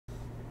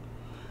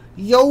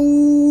Yo,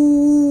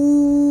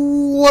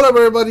 what up,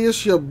 everybody?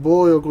 It's your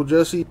boy, Uncle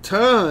Jesse.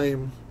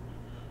 Time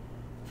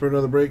for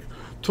another break.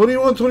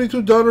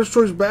 21-22 Donruss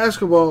Choice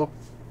Basketball.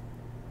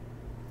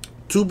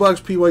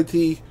 2-box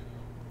PYT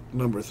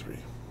number 3.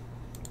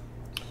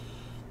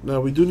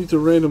 Now, we do need to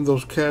random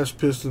those Cast,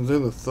 Pistons,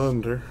 and the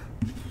Thunder.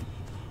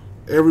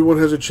 Everyone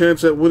has a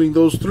chance at winning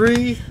those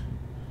 3.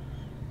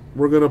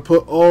 We're going to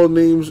put all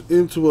names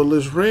into a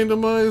list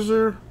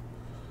randomizer.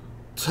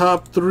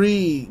 Top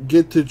 3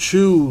 get to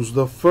choose.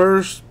 The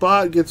first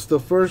spot gets the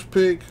first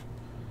pick.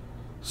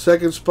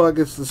 Second spot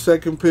gets the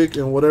second pick.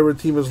 And whatever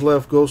team is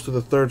left goes to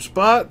the third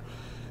spot.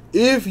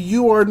 If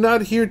you are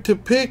not here to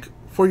pick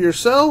for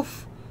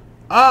yourself,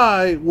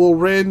 I will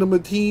random a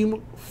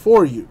team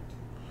for you.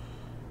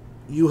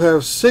 You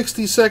have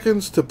 60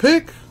 seconds to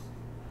pick.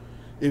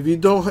 If you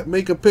don't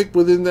make a pick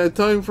within that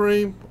time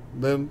frame,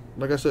 then,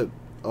 like I said,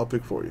 I'll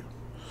pick for you.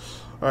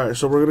 Alright,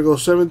 so we're going to go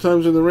 7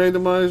 times in the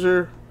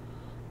randomizer.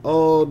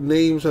 All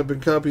names have been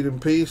copied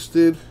and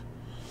pasted.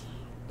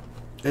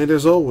 And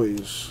as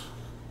always,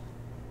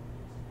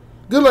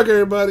 good luck,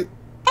 everybody.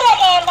 Good luck,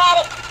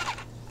 everybody.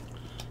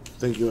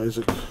 Thank you,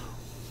 Isaac.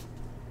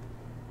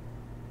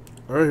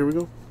 Alright, here we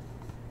go.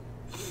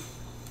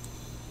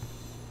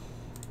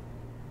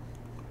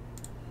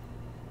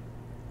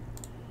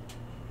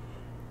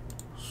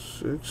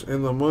 Six,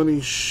 and the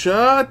money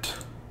shot.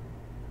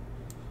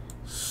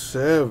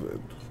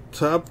 7.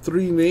 Top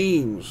 3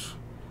 names.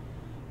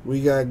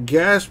 We got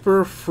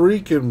Gasper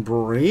freaking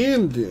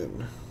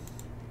Brandon.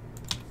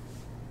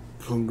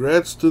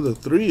 Congrats to the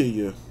 3 of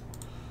you.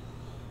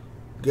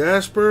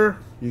 Gasper,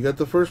 you got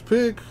the first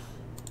pick.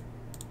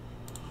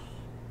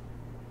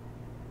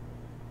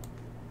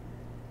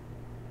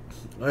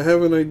 I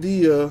have an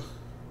idea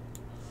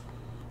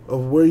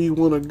of where you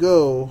want to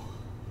go.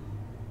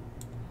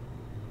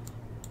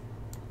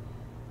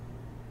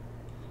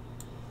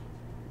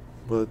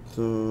 But,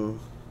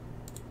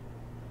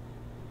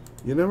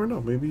 you never know.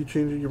 Maybe you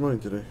change your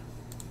mind today.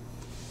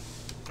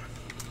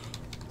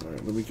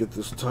 Alright, let me get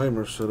this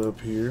timer set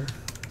up here.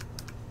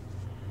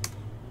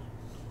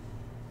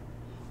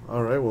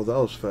 Alright, well that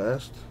was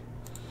fast.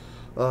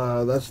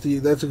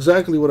 That's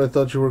exactly what I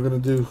thought you were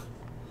going to do.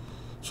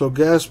 So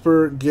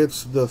Gasper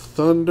gets the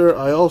Thunder.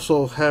 I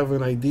also have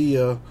an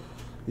idea.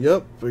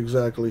 Yep,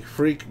 exactly.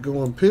 Freak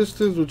going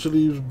Pistons, which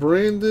leaves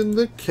Brandon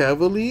the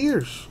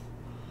Cavaliers.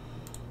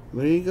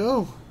 There you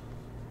go.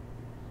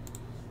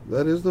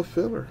 That is the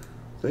filler.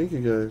 Thank you,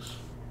 guys.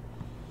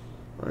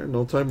 Alright,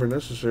 no timer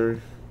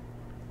necessary.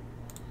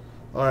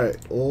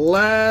 Alright,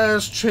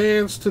 last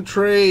chance to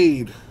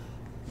trade.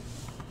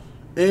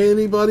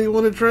 Anybody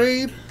want to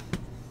trade?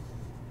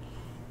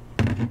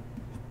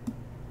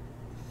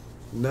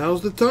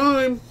 Now's the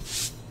time.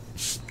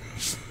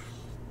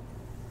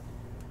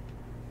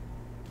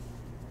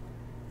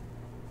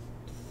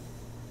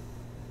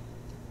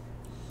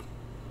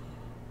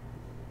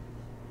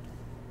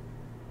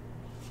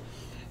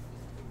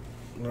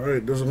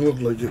 Alright, doesn't look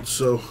like it,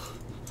 so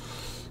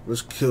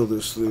let's kill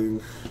this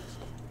thing.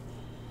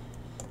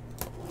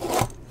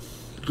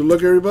 Good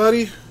luck,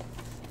 everybody.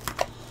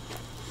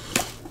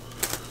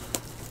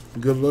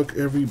 Good luck,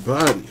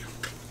 everybody.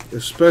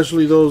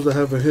 Especially those that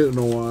haven't hit in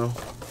a while.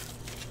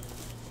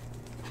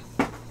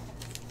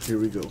 Here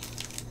we go. Alright,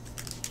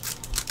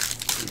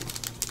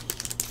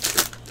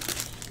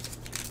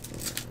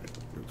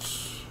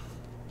 let's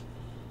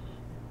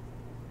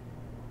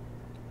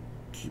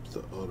keep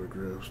the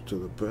autographs to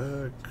the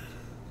back.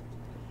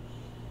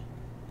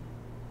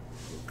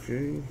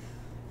 Okay.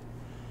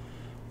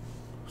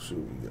 So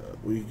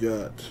we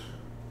got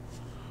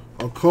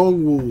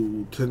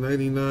Okongwu to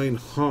 99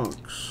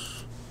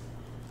 Hawks.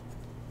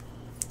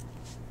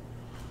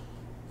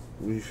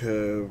 We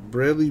have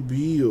Bradley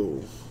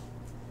Beal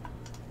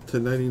to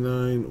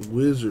 99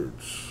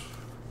 Wizards.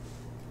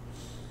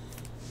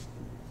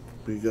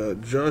 We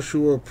got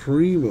Joshua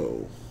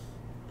Primo,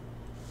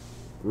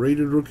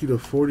 rated rookie to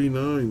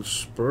 49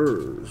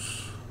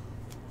 Spurs.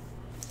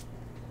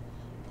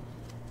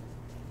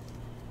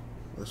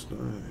 That's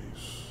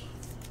nice.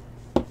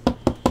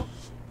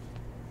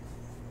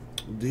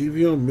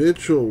 Davion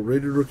Mitchell,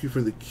 rated rookie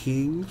for the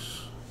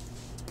Kings.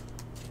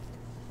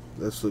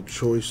 That's the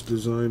choice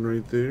design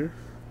right there.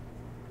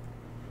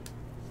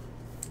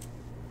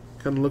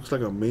 Kind of looks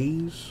like a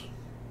maze.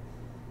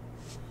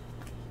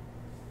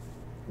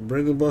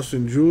 Brandon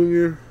Boston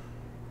Jr.,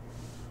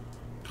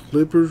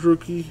 Clippers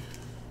rookie.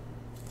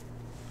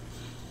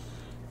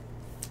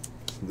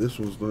 This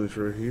one's nice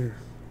right here.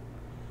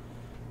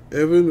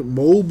 Evan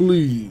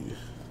Mobley.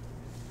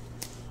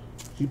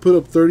 He put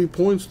up 30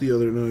 points the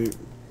other night.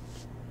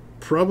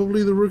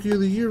 Probably the rookie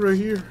of the year right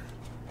here.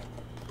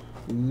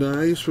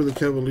 Nice for the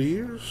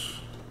Cavaliers.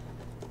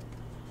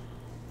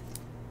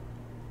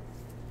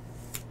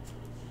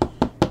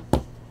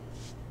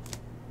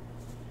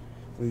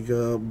 We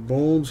got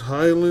Bones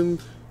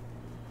Highland,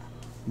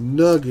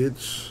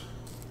 Nuggets.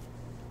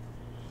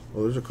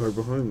 Oh, there's a card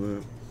behind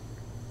that.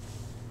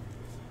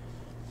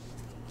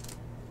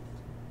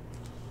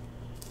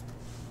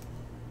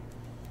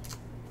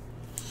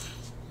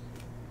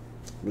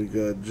 We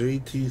got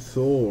JT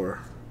Thor,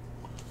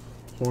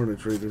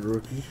 Hornets rated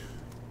rookie.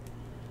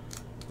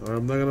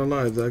 I'm not gonna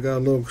lie, I got a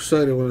little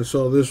excited when I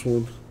saw this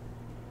one.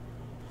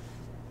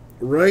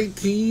 Right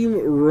team,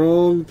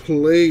 wrong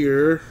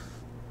player.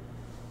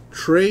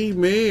 Trey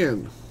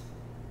Mann,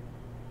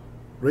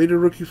 rated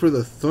rookie for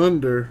the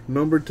Thunder,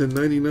 numbered to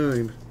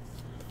 99.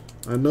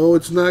 I know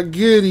it's not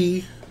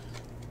Giddy,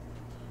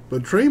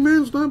 but Trey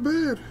Mann's not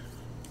bad.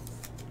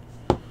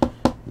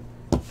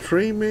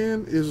 Trey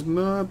Mann is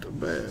not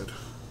bad.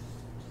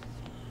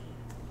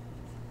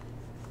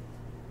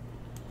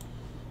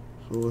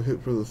 So a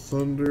hit for the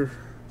Thunder.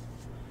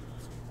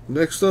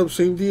 Next up,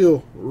 same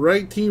deal.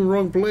 Right team,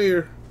 wrong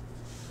player.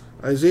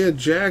 Isaiah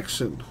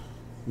Jackson,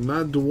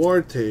 not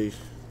Duarte,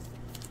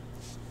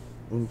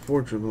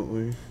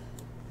 unfortunately.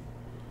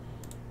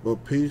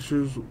 But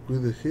Pacers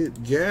with a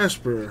hit.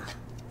 Gasper,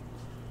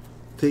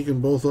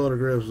 taking both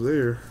autographs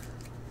there.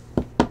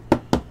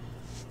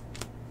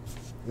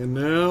 And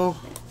now,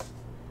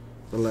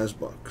 the last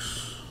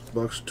box.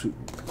 Box 2.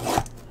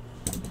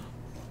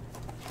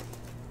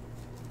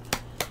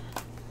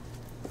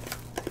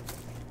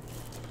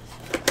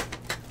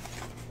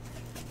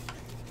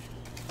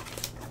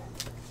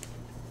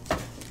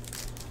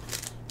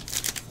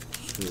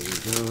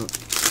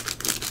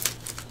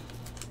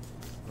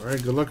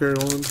 Alright, good luck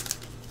everyone.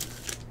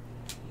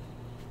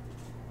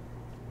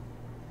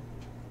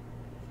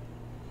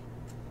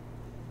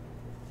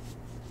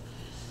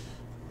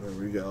 There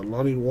we got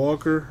Lonnie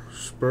Walker,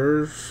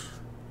 Spurs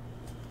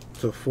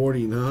to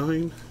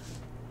 49.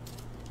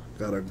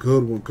 Got a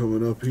good one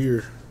coming up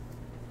here.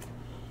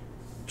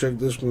 Check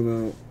this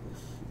one out.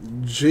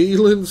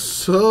 Jalen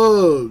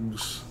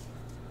Suggs,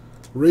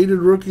 rated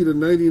rookie to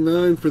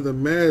 99 for the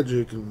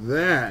Magic.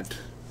 That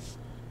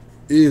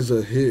is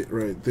a hit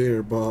right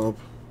there, Bob.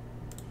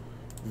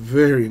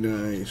 Very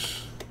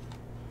nice.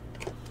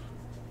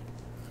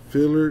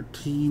 Filler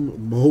Team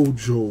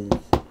Mojo.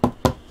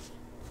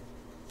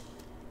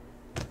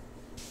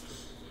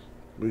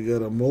 We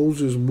got a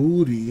Moses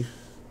Moody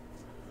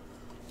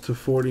to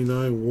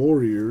 49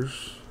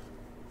 Warriors.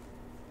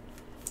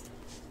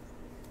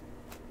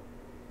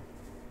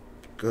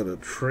 Got a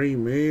Trey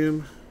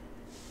Mann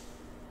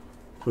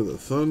for the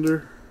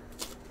Thunder.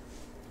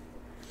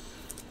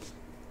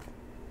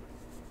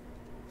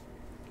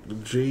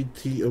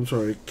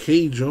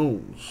 K.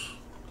 Jones,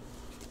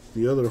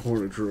 the other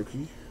Hornets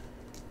rookie.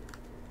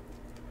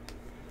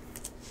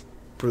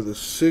 For the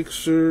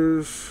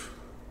Sixers,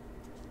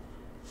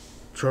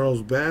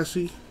 Charles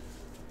Bassey,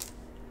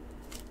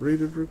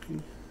 rated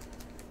rookie.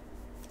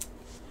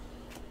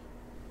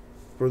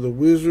 For the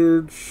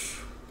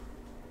Wizards,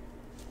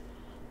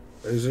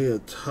 Isaiah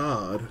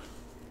Todd,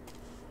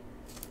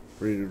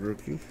 rated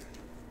rookie.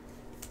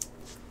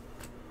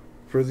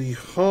 For the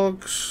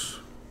Hawks,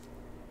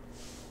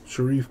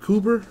 Sharif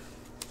Cooper.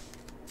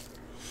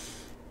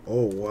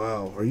 Oh,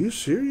 wow. Are you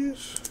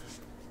serious?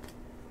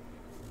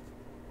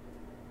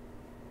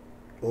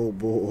 Oh,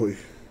 boy.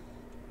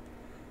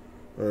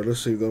 Alright,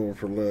 let's save that one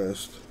for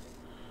last.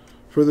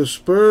 For the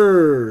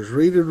Spurs,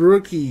 rated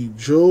rookie,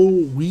 Joe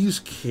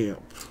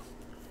Wieskamp.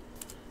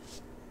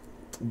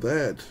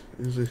 That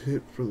is a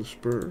hit for the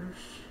Spurs.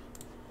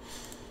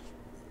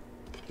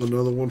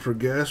 Another one for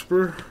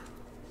Gasper.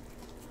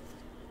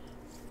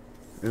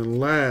 And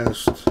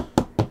last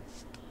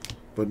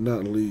but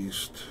not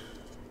least,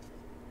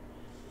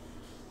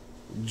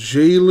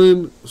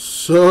 Jalen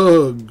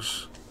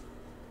Suggs,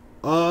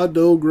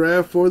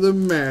 autograph for the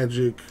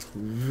Magic.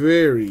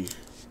 Very,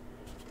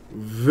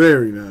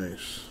 very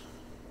nice.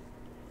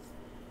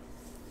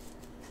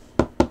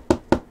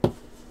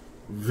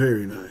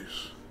 Very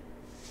nice.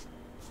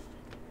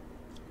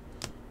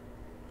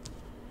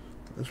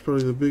 That's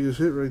probably the biggest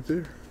hit right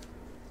there.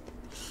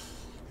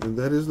 And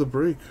that is the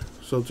break.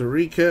 So to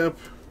recap,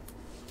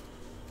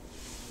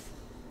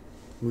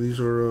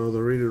 these are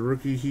the rated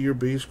rookie here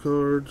base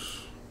cards.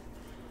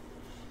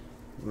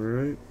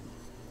 Alright.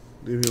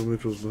 Davion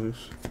Mitchell's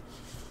nice.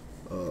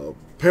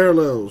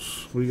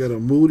 Parallels. We got a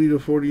Moody to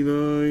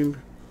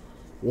 49,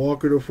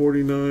 Walker to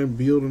 49,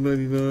 Beal to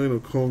 99,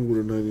 Okongwu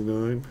to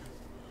 99.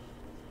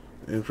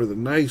 And for the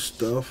nice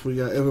stuff, we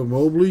got Evan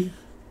Mobley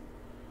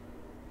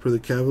for the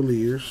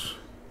Cavaliers.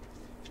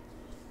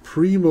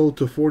 Primo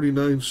to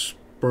 49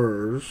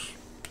 Spurs.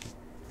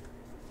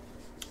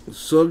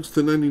 Suggs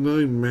to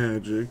 99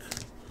 Magic.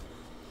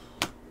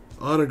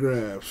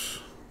 Autographs,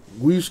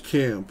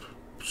 Wieskamp,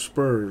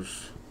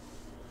 Spurs,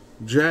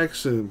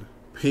 Jackson,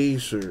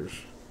 Pacers,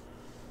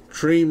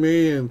 Trey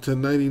Mann to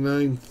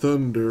 99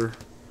 Thunder,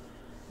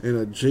 and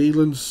a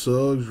Jalen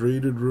Suggs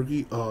rated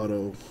rookie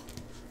auto.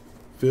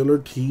 Filler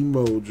Team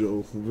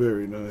Mojo.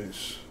 Very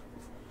nice.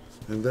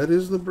 And that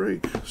is the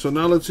break. So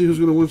now let's see who's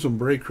going to win some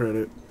break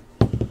credit.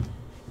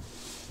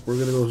 We're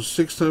going to go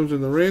 6 times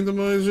in the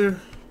randomizer.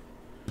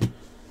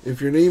 If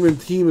your name and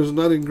team is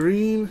not in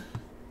green,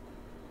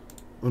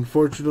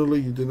 unfortunately,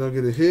 you did not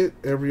get a hit.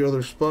 Every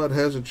other spot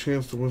has a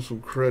chance to win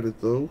some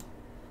credit, though.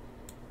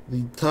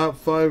 The top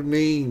 5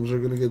 names are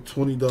going to get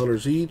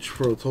 $20 each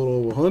for a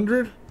total of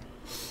 $100.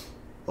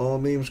 All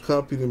names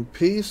copied and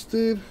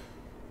pasted.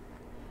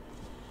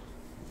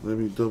 Let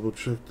me double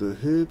check the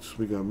hits.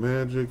 We got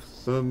Magic,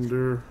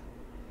 Thunder,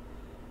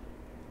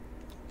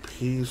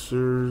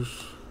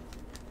 Pacers,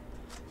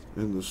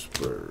 and the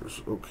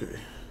Spurs. Okay.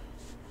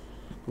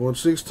 Going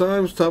 6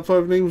 times. Top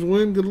 5 names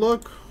win. Good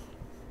luck.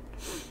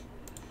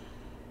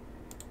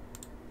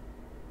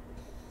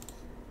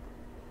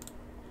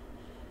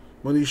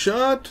 Money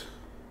shot.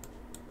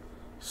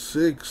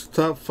 6.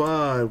 Top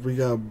 5. We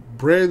got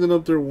Brandon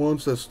up there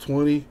once. That's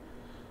 20.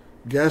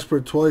 Gasper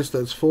twice,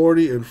 that's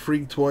 40, and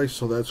Freak twice,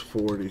 so that's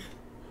 40.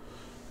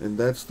 And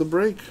that's the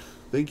break.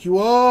 Thank you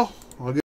all.